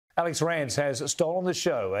Rance has stolen the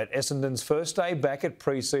show at Essendon's first day back at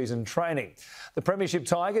pre-season training. The Premiership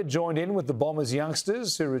Tiger joined in with the Bombers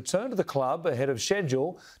youngsters who returned to the club ahead of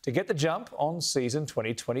schedule to get the jump on season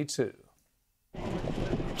 2022.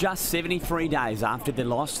 Just 73 days after their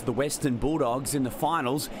loss to the Western Bulldogs in the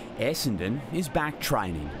finals, Essendon is back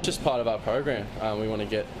training. Just part of our program. We want to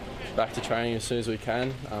get back to training as soon as we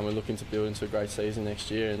can. We're looking to build into a great season next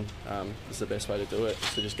year, and this is the best way to do it,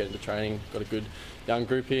 so just get into training. Got a good young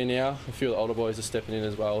group here now. A few of the older boys are stepping in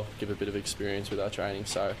as well, give a bit of experience with our training,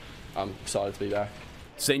 so I'm excited to be back.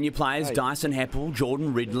 Senior players Dyson Heppel,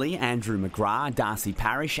 Jordan Ridley, Andrew McGrath, Darcy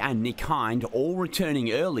Parish and Nick Hind all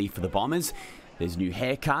returning early for the Bombers. There's new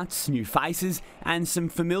haircuts, new faces and some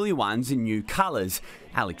familiar ones in new colours.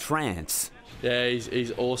 Rance. Yeah,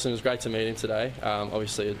 he's awesome. It was great to meet him today.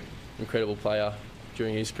 Obviously an incredible player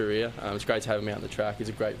during his career. It's great to have him out on the track. He's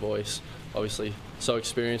a great voice. Obviously so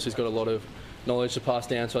experienced. He's got a lot of knowledge to pass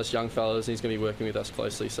down to us young fellas, and he's going to be working with us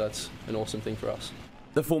closely, so that's an awesome thing for us.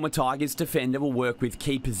 The former Tigers defender will work with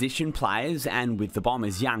key position players and with the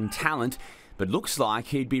Bombers' young talent, but looks like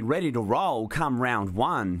he'd be ready to roll come round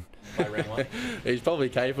one. He's probably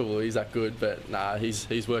capable, he's that good, but nah,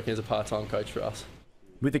 he's working as a part-time coach for us.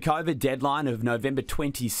 With the COVID deadline of November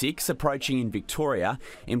 26 approaching in Victoria,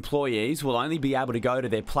 employees will only be able to go to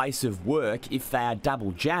their place of work if they are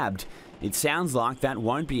double jabbed. It sounds like that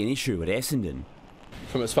won't be an issue at Essendon.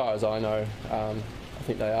 From as far as I know, I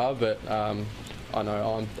think they are, but I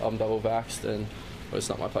know I'm double vaxxed, and well, it's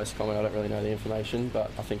not my place to comment. I don't really know the information,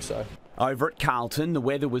 but I think so. Over at Carlton, the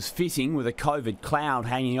weather was fitting with a COVID cloud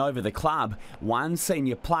hanging over the club. One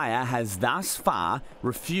senior player has thus far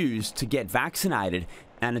refused to get vaccinated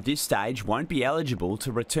and at this stage won't be eligible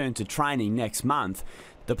to return to training next month.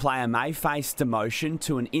 The player may face demotion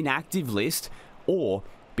to an inactive list or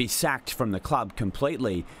be sacked from the club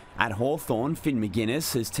completely. At Hawthorn, Finn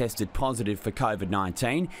McGuinness has tested positive for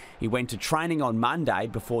COVID-19. He went to training on Monday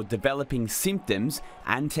before developing symptoms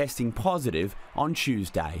and testing positive on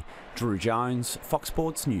Tuesday. Drew Jones, Fox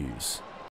Sports News.